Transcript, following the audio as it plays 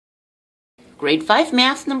Grade 5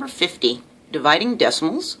 Math number 50, Dividing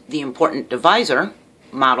Decimals, the important divisor,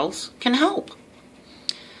 models can help.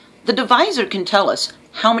 The divisor can tell us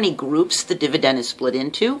how many groups the dividend is split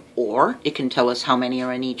into, or it can tell us how many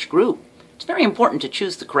are in each group. It's very important to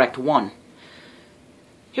choose the correct one.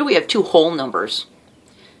 Here we have two whole numbers.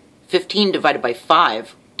 15 divided by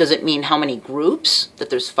 5, does it mean how many groups?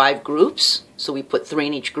 That there's 5 groups, so we put 3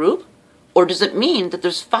 in each group? Or does it mean that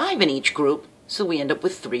there's 5 in each group, so we end up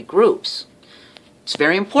with 3 groups? It's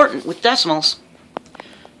very important with decimals.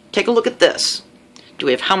 Take a look at this. Do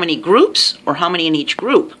we have how many groups or how many in each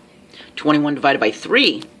group? 21 divided by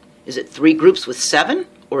 3. Is it 3 groups with 7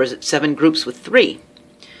 or is it 7 groups with 3?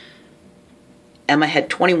 Emma had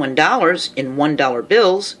 $21 in $1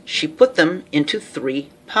 bills. She put them into 3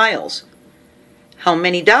 piles. How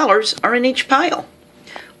many dollars are in each pile?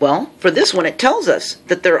 Well, for this one it tells us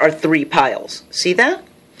that there are 3 piles. See that?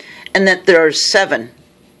 And that there are 7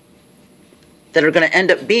 that are going to end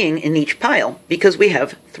up being in each pile because we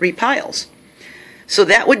have 3 piles. So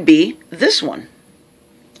that would be this one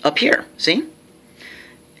up here, see?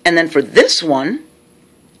 And then for this one,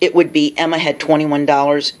 it would be Emma had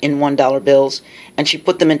 $21 in $1 bills and she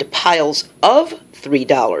put them into piles of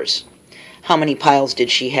 $3. How many piles did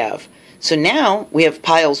she have? So now we have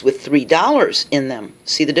piles with $3 in them.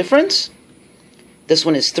 See the difference? This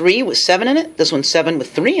one is 3 with 7 in it. This one's 7 with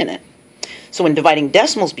 3 in it. So when dividing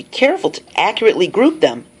decimals, be careful to accurately group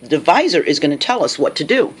them. The divisor is going to tell us what to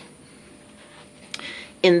do.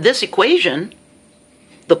 In this equation,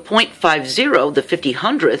 the 0.50, the 50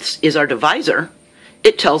 hundredths, is our divisor.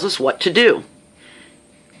 It tells us what to do.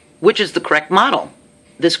 Which is the correct model?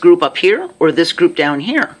 This group up here or this group down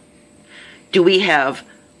here? Do we have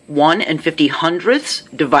 1 and 50 hundredths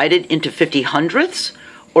divided into 50 hundredths?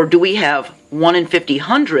 Or do we have 1 and 50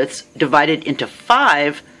 hundredths divided into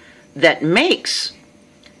 5 that makes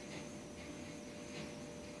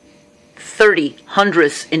 30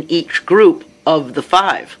 hundredths in each group of the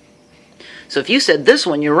 5? So if you said this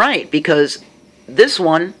one, you're right, because this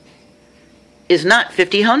one is not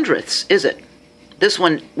 50 hundredths, is it? This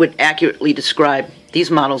one would accurately describe, these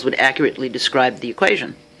models would accurately describe the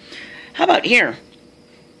equation. How about here?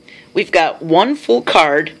 We've got 1 full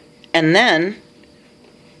card, and then,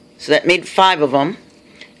 so that made 5 of them,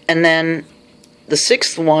 and then the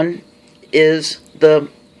 6th one is the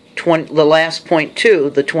last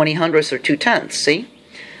 0.2, the 20 hundredths or 2 tenths, see?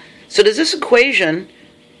 So does this equation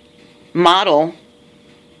model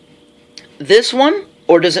this one,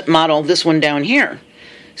 or does it model this one down here?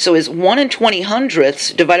 So is 1 and 20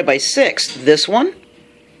 hundredths divided by 6 this one,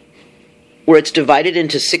 where it's divided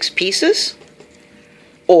into 6 pieces?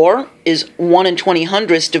 Or is 1 and 20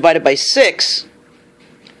 hundredths divided by 6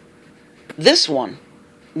 this one,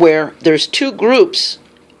 where there's 2 groups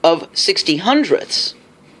of 60 hundredths?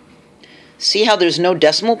 See how there's no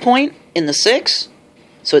decimal point in the 6?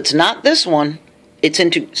 So it's not this one, it's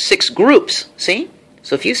into 6 groups, see?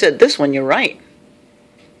 So if you said this one, you're right.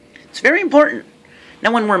 It's very important.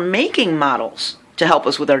 Now when we're making models to help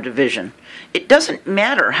us with our division, it doesn't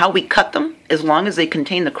matter how we cut them as long as they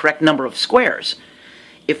contain the correct number of squares.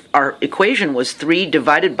 If our equation was 3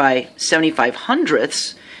 divided by 75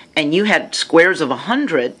 hundredths and you had squares of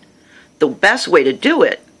 100, the best way to do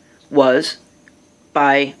it was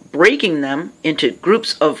by breaking them into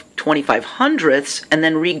groups of 25 hundredths and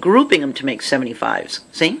then regrouping them to make 75s.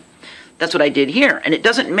 See? That's what I did here. And it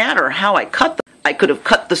doesn't matter how I cut them. I could have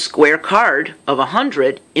cut the square card of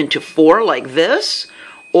 100 into 4 like this,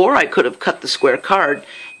 or I could have cut the square card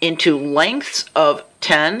into lengths of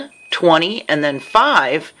 10, 20, and then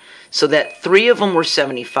 5, so that 3 of them were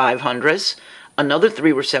 75 hundredths, another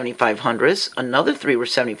 3 were 75 hundredths, another 3 were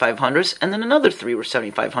 75 hundredths, and then another 3 were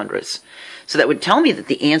 75 hundredths. So that would tell me that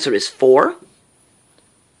the answer is 4.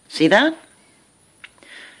 See that?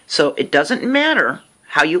 So it doesn't matter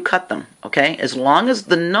how you cut them, okay? As long as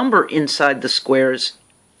the number inside the squares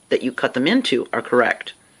that you cut them into are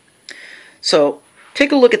correct. So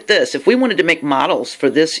take a look at this. If we wanted to make models for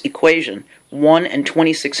this equation, 1 and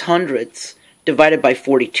 26 hundredths divided by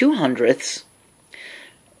 42 hundredths,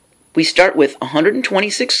 we start with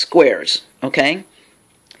 126 squares, okay?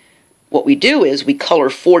 What we do is we color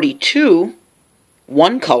 42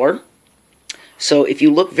 one color. So if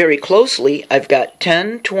you look very closely, I've got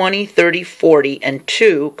 10, 20, 30, 40, and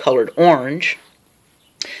 2 colored orange.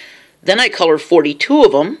 Then I color 42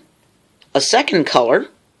 of them a second color.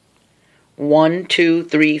 1, 2,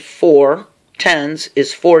 3, 4 tens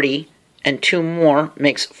is 40, and 2 more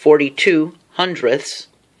makes 42 hundredths,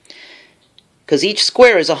 because each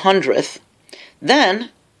square is a hundredth. Then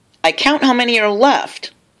I count how many are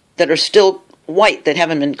left that are still white that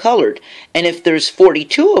haven't been colored. And if there's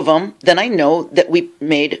 42 of them, then I know that we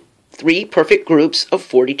made 3 perfect groups of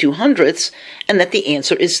 42 hundredths and that the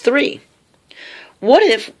answer is 3. What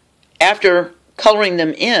if, after coloring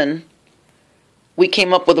them in, we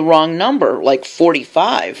came up with a wrong number, like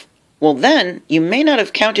 45? Well, then you may not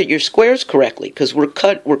have counted your squares correctly, because we're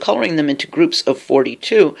coloring them into groups of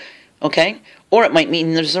 42, okay? Or it might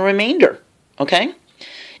mean there's a remainder, okay?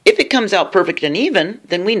 If it comes out perfect and even,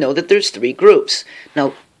 then we know that there's 3 groups.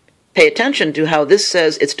 Now, pay attention to how this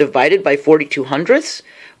says it's divided by 42 hundredths.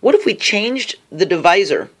 What if we changed the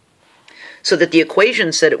divisor so that the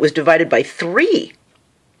equation said it was divided by 3?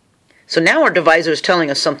 So now our divisor is telling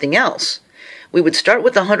us something else. We would start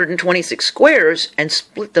with 126 squares and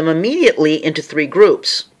split them immediately into 3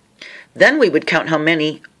 groups. Then we would count how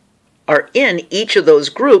many are in each of those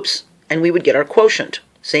groups, and we would get our quotient.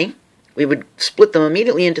 See? We would split them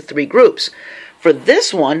immediately into 3 groups. For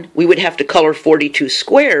this one, we would have to color 42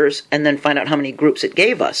 squares and then find out how many groups it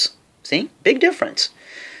gave us. See? Big difference.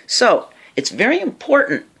 So, it's very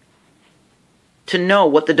important to know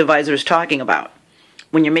what the divisor is talking about.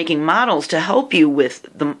 When you're making models to help you with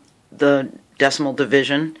the decimal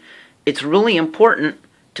division, it's really important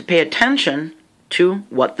to pay attention to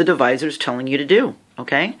what the divisor is telling you to do,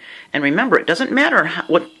 okay? And remember, it doesn't matter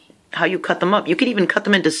how you cut them up. You could even cut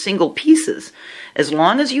them into single pieces, as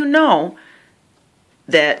long as you know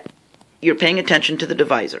that you're paying attention to the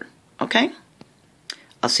divisor, okay?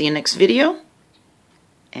 I'll see you next video,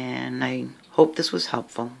 and I hope this was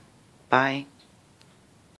helpful. Bye.